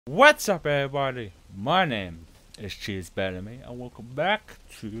What's up, everybody? My name is Cheesebellamy, and welcome back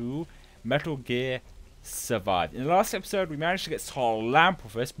to Metal Gear Survive. In the last episode, we managed to get Sol Lamp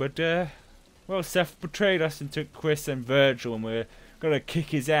with us, but, well, Seth betrayed us and took Chris and Virgil, and we're gonna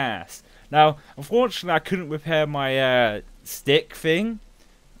kick his ass. Now, unfortunately, I couldn't repair my, stick thing,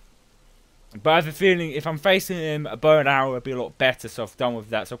 but I have a feeling if I'm facing him, a bow and arrow would be a lot better, so I've done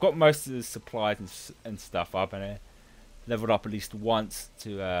with that. So I've got most of the supplies and stuff up, and leveled up at least once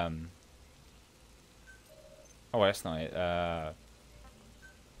to oh, that's not it.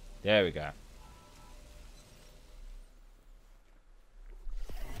 There we go.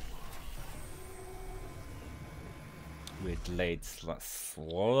 With late what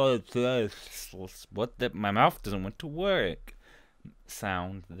the my mouth doesn't want to work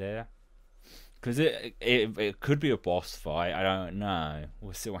sound there. Because it could be a boss fight, I don't know.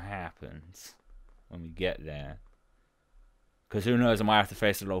 We'll see what happens when we get there. Because who knows, I might have to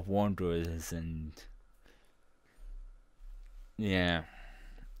face a lot of wanderers and... yeah.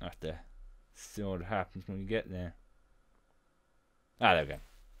 I have to see what happens when we get there. Ah, there we go.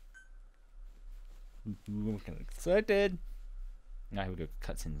 I'm kind of excited. Now here we go,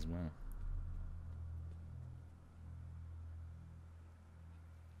 cutscenes as well.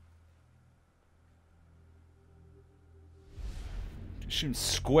 Shoot him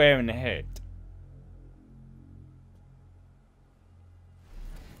square in the head.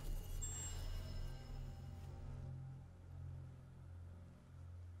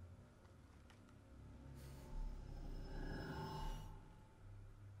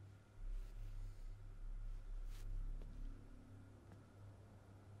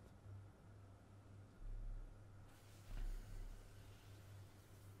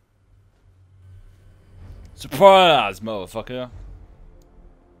 Surprise, motherfucker!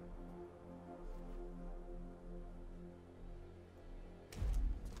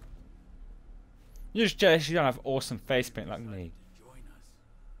 You're just jealous you don't have awesome face paint like me.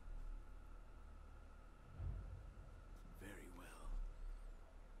 Very well.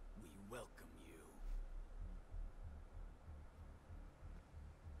 We welcome you.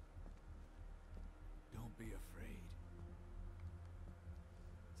 Don't be afraid.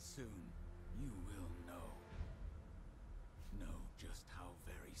 Soon you will know just how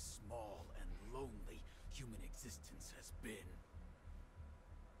very small and lonely human existence has been.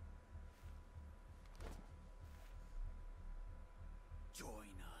 Join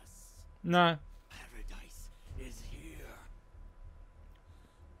us. No. Paradise is here.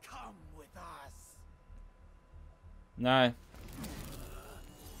 Come with us. No.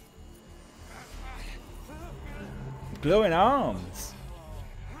 Glowing arms.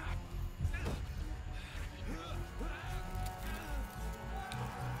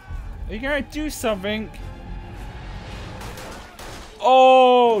 Are you gonna do something?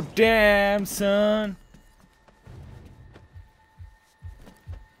 Oh, damn, son.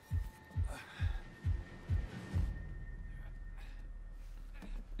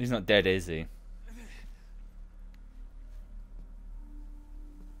 He's not dead, is he?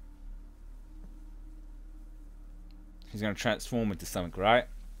 He's gonna transform into something, right?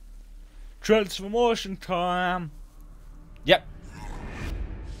 Transformation time! Yep.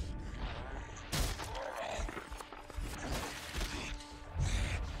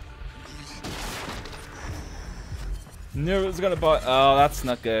 Knew it was gonna bite. Oh, that's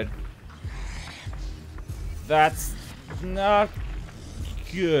not good. That's not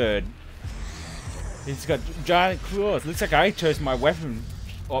good. He's got giant claws. Looks like I chose my weapon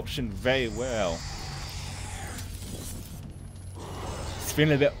option very well. He's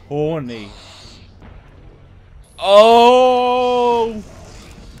feeling a bit horny. Oh!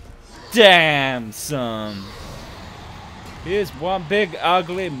 Damn, son. Here's one big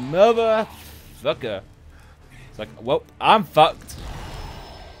ugly motherfucker. It's like, well, I'm fucked.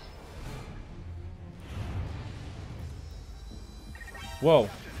 Whoa.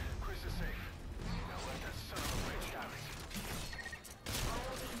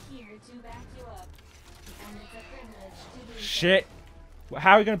 Shit.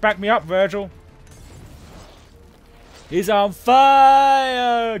 How are you gonna back me up, Virgil? He's on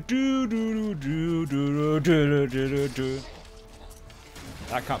fire. Do do do do do do do do do.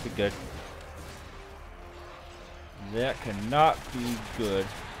 That can't be good. That cannot be good.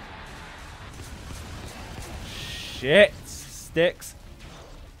 Shit. Sticks.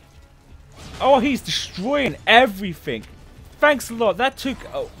 Oh, he's destroying everything. Thanks a lot. That took...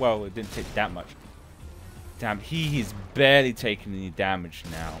 oh, well, it didn't take that much. Damn, he is barely taking any damage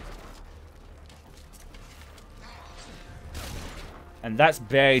now. And that's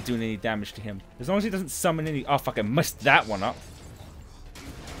barely doing any damage to him. As long as he doesn't summon any... oh, fuck, I messed that one up.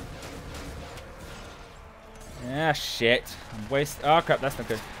 Ah, shit. I'm wasting. Oh, crap. That's not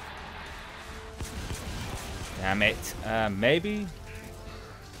good. Damn it. Maybe.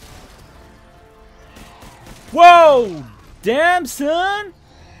 Whoa! Damn, son!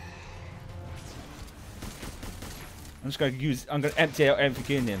 I'm gonna empty out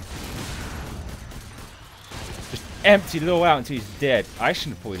everything in him. Just empty it all out until he's dead. I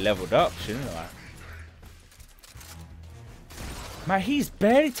shouldn't have probably leveled up, shouldn't I? Man, he's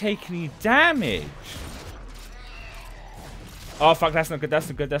barely taking any damage. Oh, fuck, that's not good, that's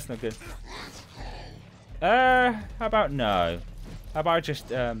not good, that's not good. How about no? How about I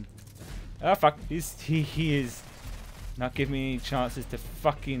just, oh, fuck, he is not giving me any chances to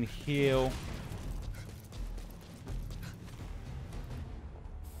fucking heal.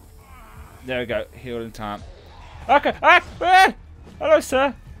 There we go, healed in time. Okay, hello,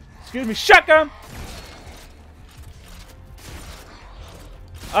 sir. Excuse me, shotgun!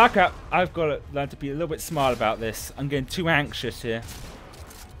 Okay, I've got to learn to be a little bit smart about this. I'm getting too anxious here.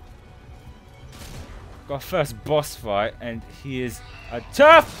 Got a first boss fight, and he is a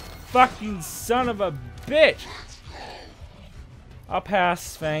tough fucking son of a bitch. I'll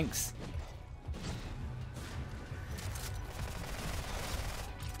pass, thanks.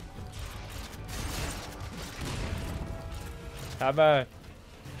 Have a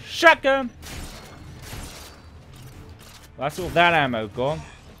shotgun. Well, that's all that ammo gone.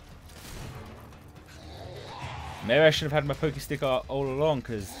 Maybe I should have had my pokey stick all along,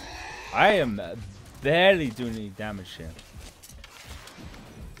 because I am barely doing any damage here.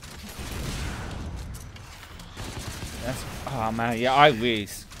 That's, oh man, yeah, I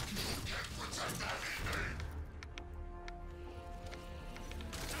whiz.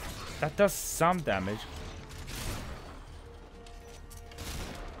 That does some damage.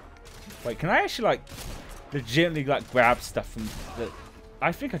 Wait, can I actually like legitimately like grab stuff from the...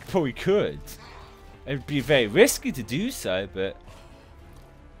 I think I probably could. It would be very risky to do so, but...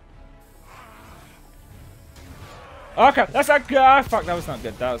 Okay, that's not good. Oh, fuck, that was not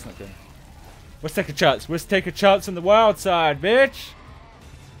good. That was not good. Let's take a chance. Let's take a chance on the wild side, bitch.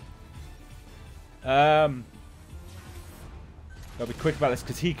 Gotta be quick about this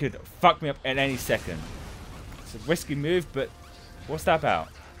because he could fuck me up at any second. It's a risky move, but what's that about?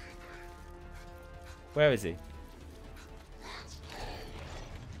 Where is he?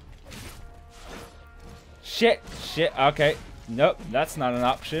 Shit, shit, okay. Nope, that's not an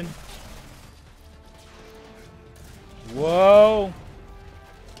option. Whoa.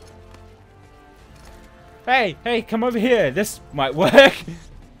 Hey, hey, come over here. This might work.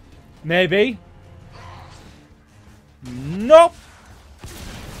 Maybe. Nope.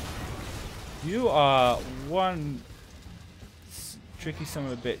 You are one tricky son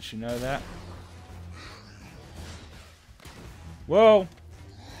of a bitch, you know that? Whoa.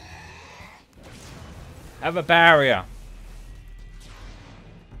 Have a barrier.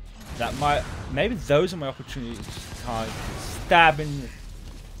 That might... Maybe those are my opportunities to target. Stabbing.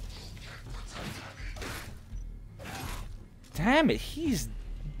 Damn it, he's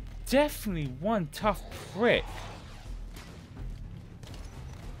definitely one tough prick.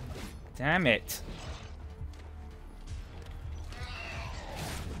 Damn it.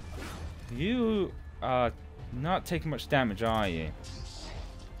 You are not taking much damage, are you?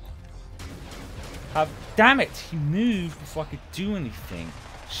 Damn it! He moved before I could do anything.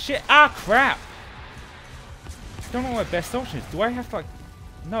 Shit! Ah, crap! I don't know what my best option is. Do I have to like...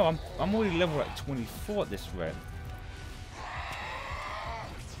 No, I'm already level like 24 at this rate.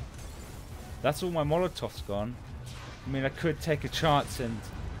 That's all my Molotov's gone. I mean, I could take a chance and...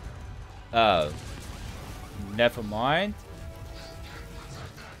 Oh. Never mind.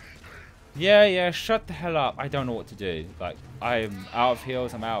 Yeah, yeah, shut the hell up. I don't know what to do. Like, I'm out of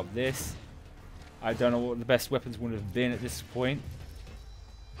heals, I'm out of this. I don't know what the best weapons would have been at this point.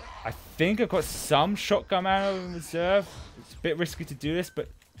 I think I've got some shotgun ammo in reserve. It's a bit risky to do this, but...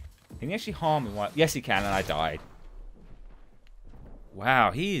 Can he actually harm me? Yes, he can, and I died. Wow,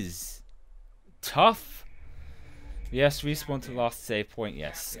 he is... tough. Yes, respawn to the last save point,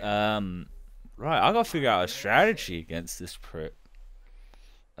 yes. Right, I gotta figure out a strategy against this prick.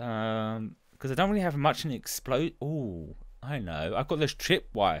 Because I don't really have much in explode. Oh, I know. I've got those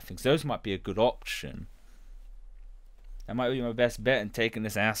tripwire things. Those might be a good option. That might be my best bet in taking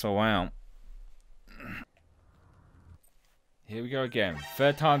this asshole out. Here we go again.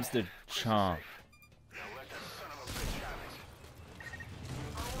 Third time's the charm.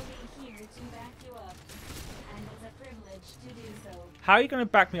 How are you going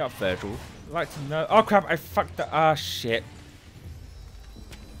to back me up, Virgil? I'd like to know. Oh crap, I fucked that. Ah, shit.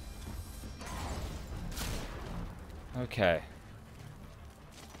 Okay.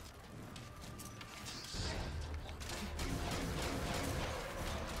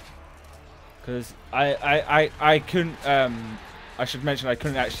 Because I couldn't, I should mention I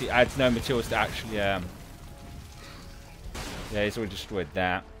couldn't actually, I had no materials to actually, yeah, he's already destroyed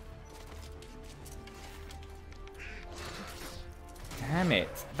that. Damn it.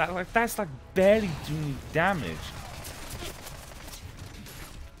 That's like barely doing damage.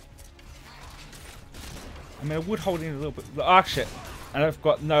 I mean, I would hold in a little bit. Oh shit! And I've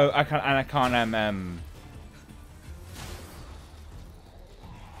got no. I can't. And I can't.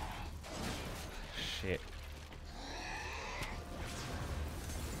 Shit.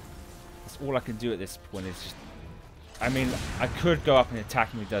 That's all I can do at this point. Is just. I mean, I could go up and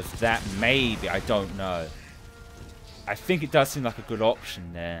attack him. He does that. Maybe. I don't know. I think it does seem like a good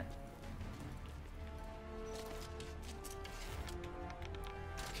option there.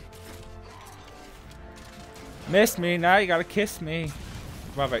 Miss me, now you gotta kiss me.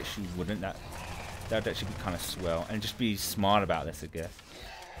 Well, actually wouldn't. That would actually be kind of swell. And just be smart about this, I guess.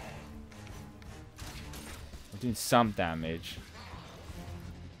 I'm doing some damage.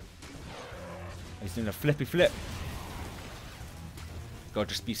 He's doing a flippy flip. Gotta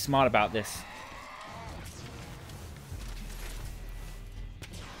just be smart about this.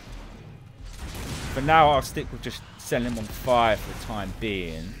 For now, I'll stick with just setting him on fire for the time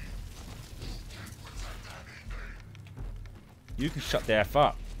being. You can shut the F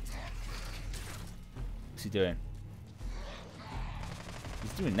up. What's he doing?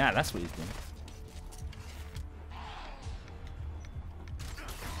 He's doing that. That's what he's doing.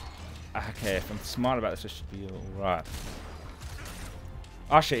 Okay, if I'm smart about this, I should be alright.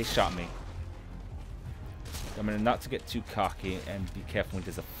 Oh shit, he shot me. I'm gonna not to get too cocky and be careful when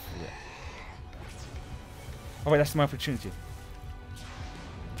there's a flip. Oh wait, that's my opportunity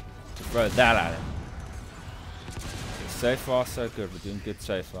to throw that at him. Okay, so far, so good. We're doing good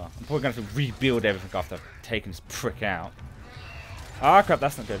so far. I'm probably going to have to rebuild everything after I've taken this prick out. Ah, crap,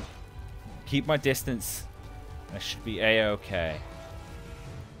 that's not good. Keep my distance. I should be A-okay.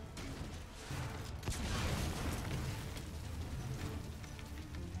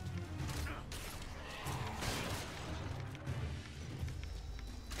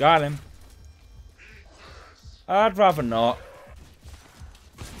 Got him. I'd rather not.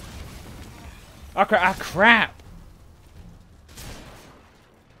 Oh crap! Ah, crap!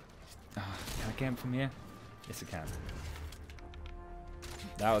 Oh, can I get him from here? Yes, I can.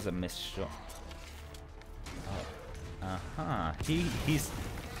 That was a missed shot. Oh. He's.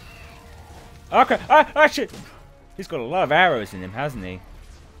 Okay. Ah, shit! He's got a lot of arrows in him, hasn't he?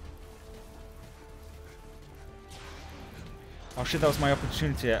 Oh shit! That was my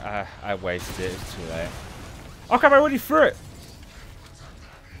opportunity. I wasted it. It's too late. Oh crap, I already threw it!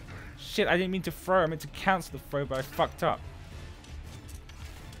 Shit, I didn't mean to throw. I meant to cancel the throw, but I fucked up.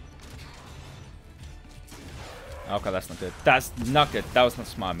 Okay, that's not good. That's not good. That was not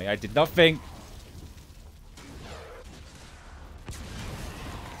smart of me. I did not think.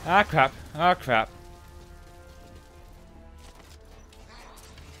 Ah crap. Ah crap.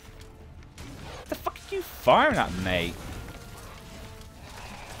 What the fuck are you firing at, mate?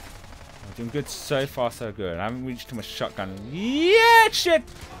 Doing good so far, so good. I haven't reached to my shotgun. Yeah, shit.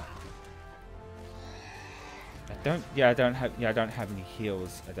 I don't have any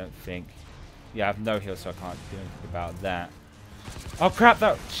heals. I don't think. Yeah, I have no heals, so I can't do anything about that. Oh crap!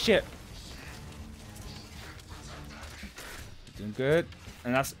 That shit. Doing good,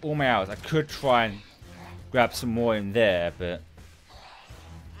 and that's all my hours. I could try and grab some more in there, but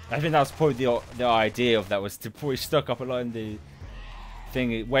I think that was probably the idea of that was to probably stock up a lot in the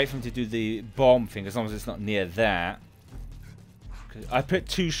thing, wait for him to do the bomb thing as long as it's not near that. I put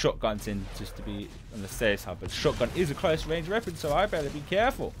 2 shotguns in just to be on the safe side, but shotgun is a close range weapon, so I better be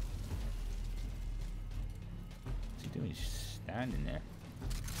careful. What's he doing? He's just standing there.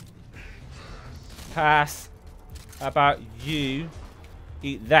 Pass. How about you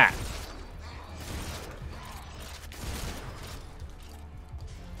eat that?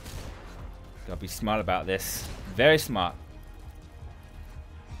 Gotta be smart about this. Very smart.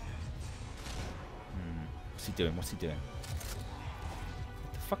 What's he doing? What's he doing?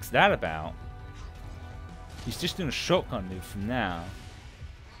 What the fuck's that about? He's just doing a shotgun move from now.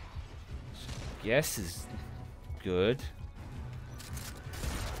 I guess is good.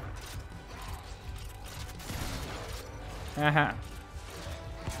 Haha.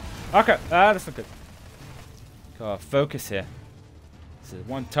 Okay, that's not good. Gotta focus here. This is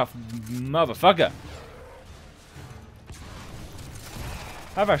one tough motherfucker.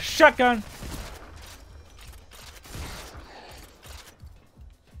 Have a shotgun.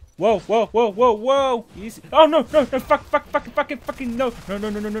 Whoa, whoa, whoa, whoa, whoa! Easy. Oh no, no, no, fucking, no, no, no,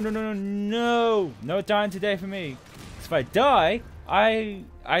 no, no, no, no, no, no, no dying today for me. If I die,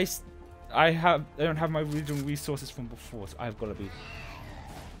 I don't have my regional resources from before, so I've got to be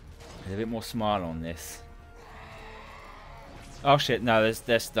a bit more smart on this. Oh shit, no,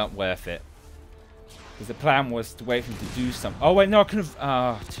 that's not worth it. Because the plan was to wait for him to do something. Oh wait, no, I could have.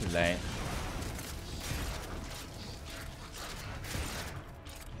 Ah, too late.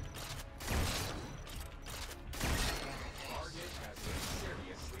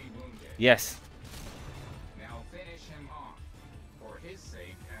 Yes. Now finish him off, for his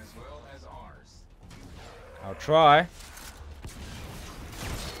sake as well as ours. I'll try.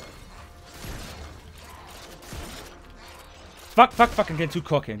 Fuck, I'm getting too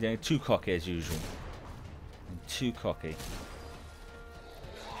cocky. I'm getting too cocky as usual. I'm too cocky.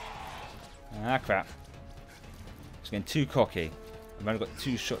 Ah, crap. Just getting too cocky. I've only got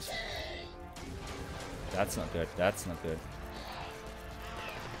 2 shots. That's not good. That's not good.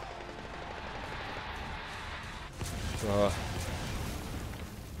 Oh.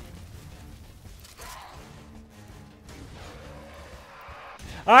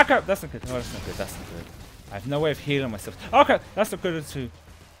 Ah, crap! That's not good. Oh, that's not good. That's not good. I have no way of healing myself. Oh, crap! That's not good too.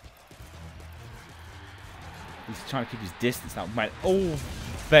 He's trying to keep his distance now. My whole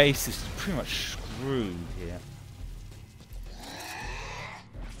base is pretty much screwed here.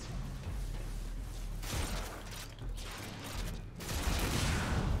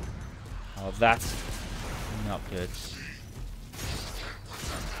 Oh, that's not good.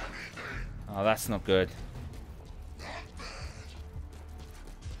 Oh, that's not good.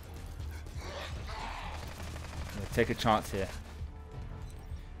 Take a chance here.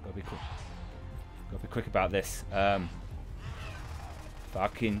 Gotta be quick. Gotta be quick about this.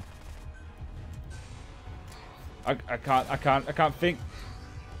 Fucking. I can't think.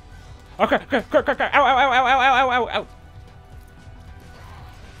 Okay, okay, okay. Ow.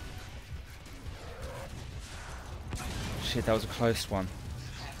 Shit, that was a close one.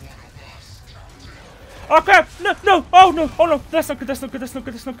 Okay, no, oh no, that's not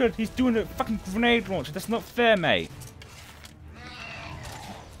good. He's doing a fucking grenade launcher. That's not fair, mate.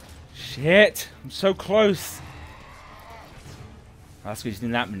 Shit, I'm so close. That's good, he's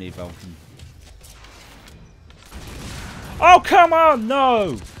doing that maneuver. Oh, come on,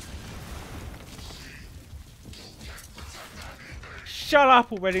 no. Shut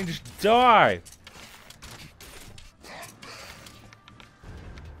up already and just die.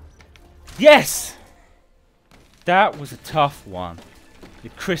 Yes! That was a tough one. You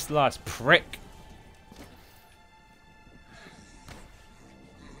crystallized prick.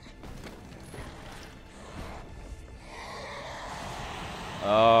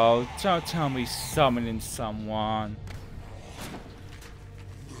 Oh, don't tell me summoning someone.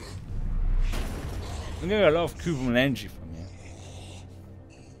 I'm getting a lot of Cuban energy from you.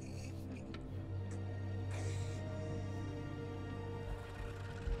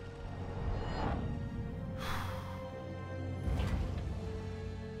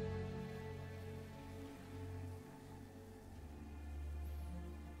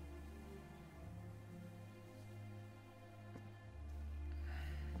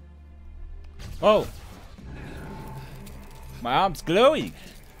 Oh! My arm's glowing!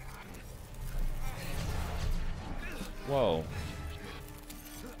 Whoa.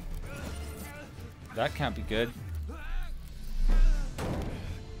 That can't be good.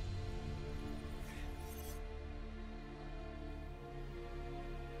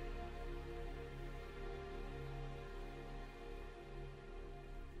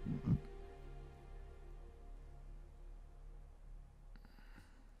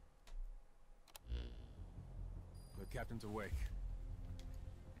 Captain's awake.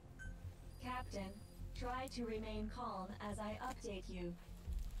 Captain, try to remain calm as I update you.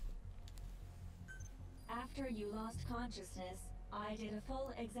 After you lost consciousness, I did a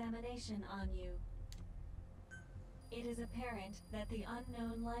full examination on you. It is apparent that the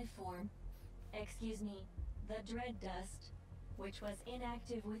unknown life form, the dread dust, which was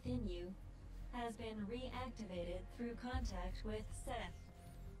inactive within you, has been reactivated through contact with Seth.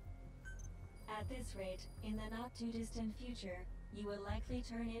 At this rate, in the not-too-distant future, you will likely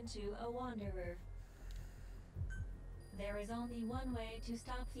turn into a wanderer. There is only one way to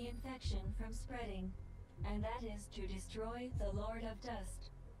stop the infection from spreading, and that is to destroy the Lord of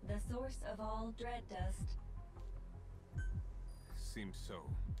Dust, the source of all dread dust. Seems so.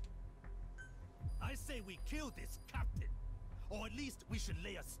 I say we kill this captain, or at least we should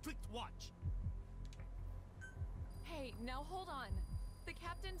lay a strict watch. Hey, now hold on. The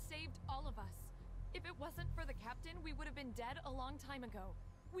captain saved all of us. If it wasn't for the captain, we would have been dead a long time ago.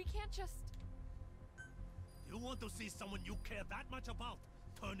 We can't just... You want to see someone you care that much about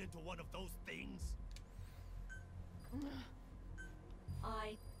turn into one of those things?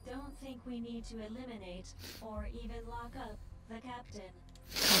 I don't think we need to eliminate or even lock up the captain.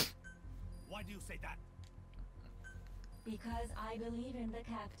 Why do you say that? Because I believe in the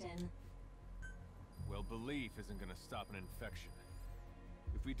captain. Well, belief isn't gonna stop an infection.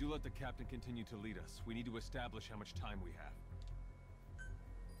 If we do let the captain continue to lead us, we need to establish how much time we have.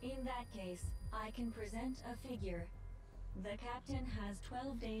 In that case, I can present a figure. The captain has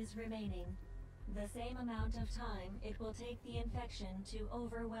 12 days remaining. The same amount of time it will take the infection to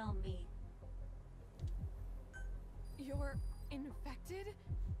overwhelm me. You're infected?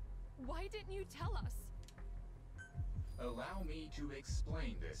 Why didn't you tell us? Allow me to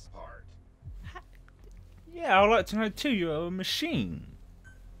explain this part. Yeah, I'd like to know too. You're a machine.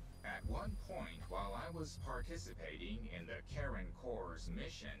 At one point, while I was participating in the Karen Corps'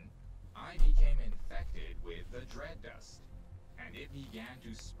 mission, I became infected with the dread dust, and it began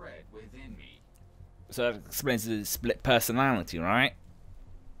to spread within me. So that explains the split personality, right?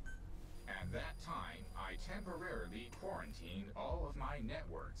 At that time, I temporarily quarantined all of my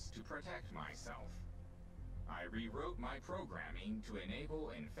networks to protect myself. I rewrote my programming to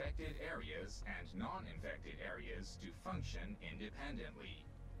enable infected areas and non-infected areas to function independently.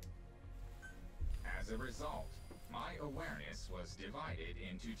 As a result, my awareness was divided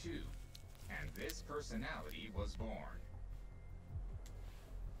into two, and this personality was born.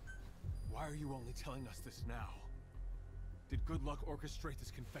 Why are you only telling us this now? Did Good Luck orchestrate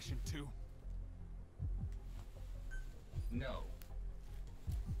this confession too? No.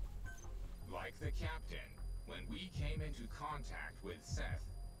 Like the captain, when we came into contact with Seth,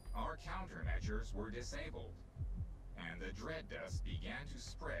 our countermeasures were disabled, and the dread dust began to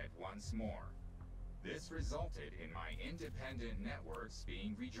spread once more. This resulted in my independent networks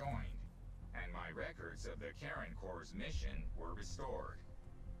being rejoined, and my records of the Karen Corps' mission were restored.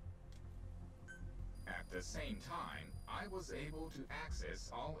 At the same time, I was able to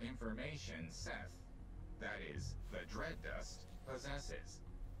access all information Seth, that is, the dread dust, possesses.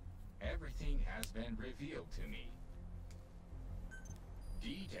 Everything has been revealed to me.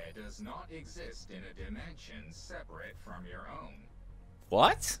 D-Dead does not exist in a dimension separate from your own.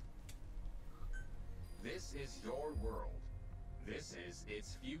 What? This is your world. This is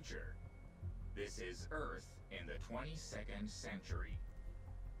its future. This is Earth in the 22nd century.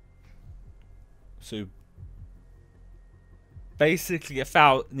 So basically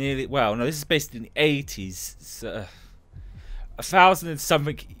well, no, this is based in the 80s. So 1,000 and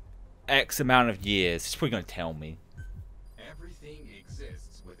something X amount of years. It's probably going to tell me. Everything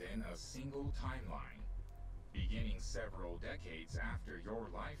exists within a single timeline. Beginning several decades after your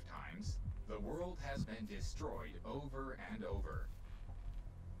lifetimes, the world has been destroyed over and over.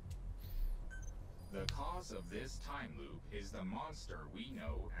 The cause of this time loop is the monster we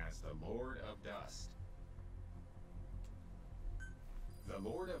know as the Lord of Dust. The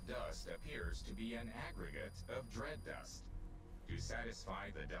Lord of Dust appears to be an aggregate of dread dust. To satisfy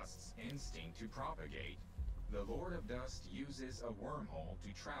the dust's instinct to propagate, the Lord of Dust uses a wormhole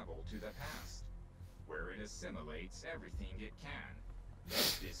to travel to the past, where it assimilates everything it can,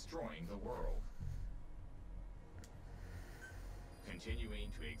 thus destroying the world. Continuing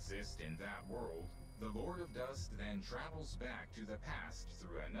to exist in that world, the Lord of Dust then travels back to the past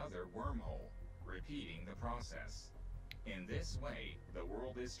through another wormhole, repeating the process. In this way, the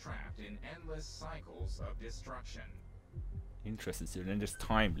world is trapped in endless cycles of destruction. Interesting, so then just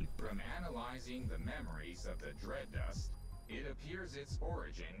time loop. From analyzing the memories of the dread dust, it appears its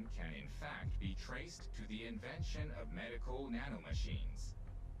origin can in fact be traced to the invention of medical nanomachines.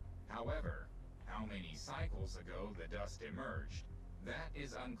 However, how many cycles ago the dust emerged, that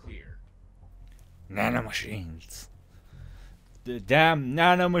is unclear. Nanomachines. The damn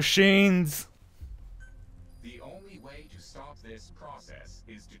nanomachines! The only way to stop this process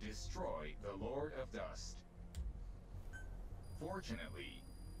is to destroy the Lord of Dust. Fortunately,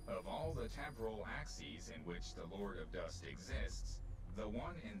 of all the temporal axes in which the Lord of Dust exists, the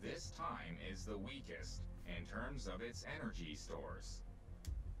one in this time is the weakest in terms of its energy stores.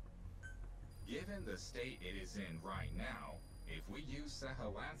 Given the state it is in right now, if we use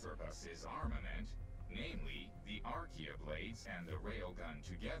Sahelanthropus's armament, namely the Archaea blades and the railgun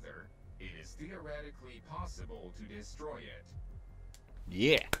together, it is theoretically possible to destroy it.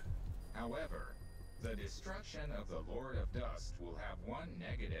 Yeah. However, the destruction of the Lord of Dust will have one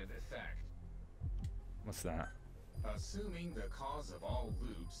negative effect. What's that? Assuming the cause of all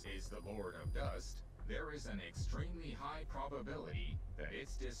loops is the Lord of Dust, there is an extremely high probability that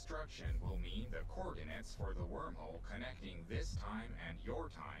its destruction will mean the coordinates for the wormhole connecting this time and your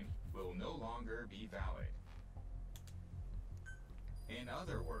time will no longer be valid. In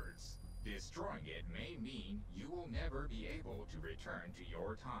other words, Destroying it may mean you will never be able to return to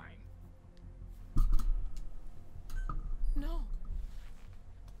your time. No.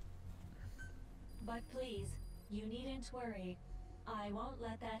 But please, you needn't worry. I won't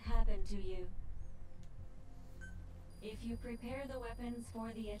let that happen to you. If you prepare the weapons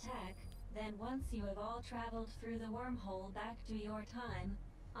for the attack, then once you have all traveled through the wormhole back to your time,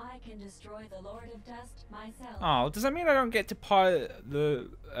 I can destroy the Lord of Dust myself. Oh, does that mean I don't get to pilot the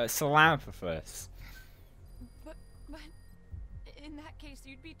Salamphus? But in that case,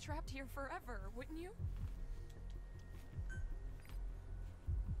 you'd be trapped here forever, wouldn't you?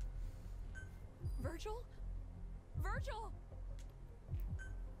 Virgil? Virgil!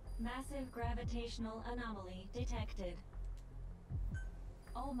 Massive gravitational anomaly detected.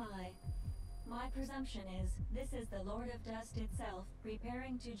 Oh my. My presumption is, this is the Lord of Dust itself,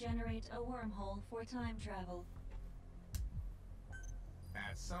 preparing to generate a wormhole for time travel.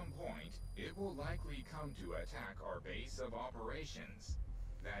 At some point, it will likely come to attack our base of operations.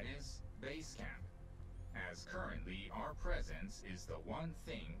 That is, base camp. As currently, our presence is the one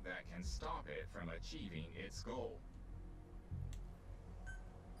thing that can stop it from achieving its goal.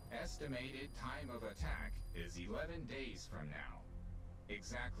 Estimated time of attack is 11 days from now.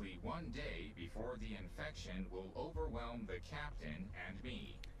 Exactly 1 day before the infection will overwhelm the captain and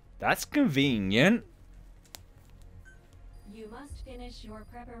me. That's convenient. You must finish your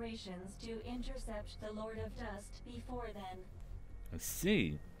preparations to intercept the Lord of Dust before then. I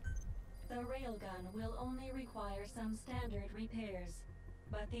see. The railgun will only require some standard repairs,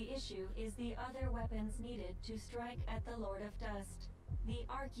 but the issue is the other weapons needed to strike at the Lord of Dust, the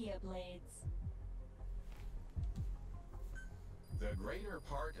Archaea blades. The greater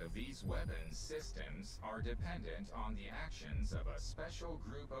part of these weapons systems are dependent on the actions of a special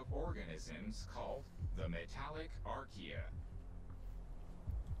group of organisms called the metallic archaea.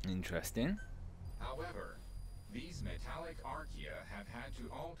 Interesting. However, these metallic archaea have had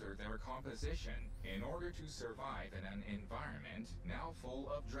to alter their composition in order to survive in an environment now full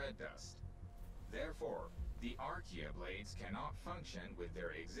of dread dust. Therefore, the archaea blades cannot function with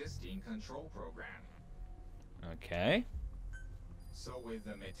their existing control program. Okay. So with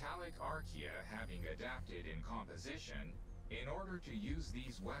the metallic archaea having adapted in composition, in order to use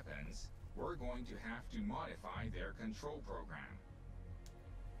these weapons, we're going to have to modify their control program.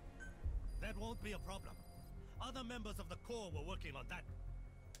 That won't be a problem. Other members of the Corps were working on that.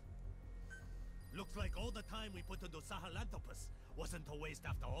 Looks like all the time we put into Sahelanthropus wasn't a waste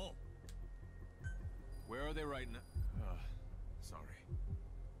after all. Where are they right now? Sorry.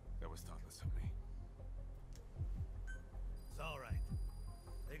 That was thoughtless of me. It's alright.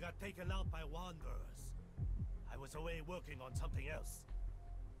 They got taken out by wanderers. I was away working on something else.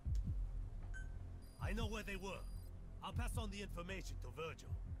 I know where they were. I'll pass on the information to Virgil.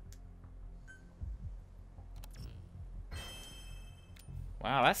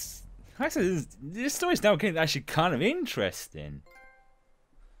 Wow, this story's now getting actually kind of interesting.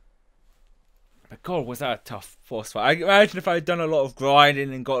 But God, was that a tough boss fight? I imagine if I'd done a lot of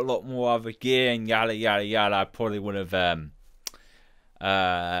grinding and got a lot more other gear and yada yada yada, I probably would have been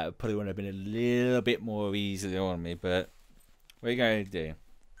a little bit more easy on me. But what are you going to do?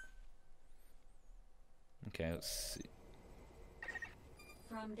 Okay, let's see.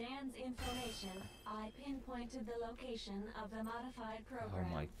 From Dan's information, I pinpointed the location of the modified program.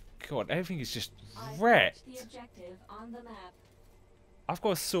 Oh my God, everything is just I wrecked. marked the objective on the map. I've got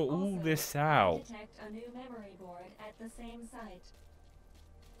to sort all Also, this I out. detect a new memory board at the same site.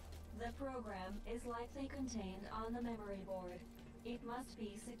 The program is likely contained on the memory board. It must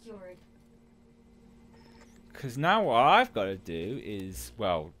be secured. Because now what I've got to do is,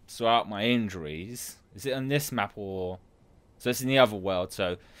 well, sort out my injuries. Is it on this map or... So it's in the other world,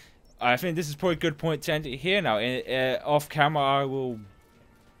 so... I think this is probably a good point to end it here now. Off camera, I will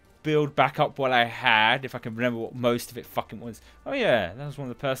build back up what I had, if I can remember what most of it fucking was. Oh yeah, that was one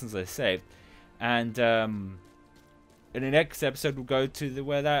of the persons I saved. And in the next episode, we'll go to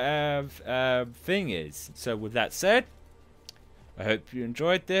where that thing is. So with that said, I hope you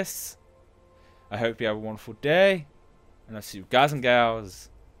enjoyed this. I hope you have a wonderful day. And I'll see you guys and gals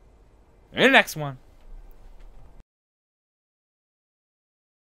in the next one.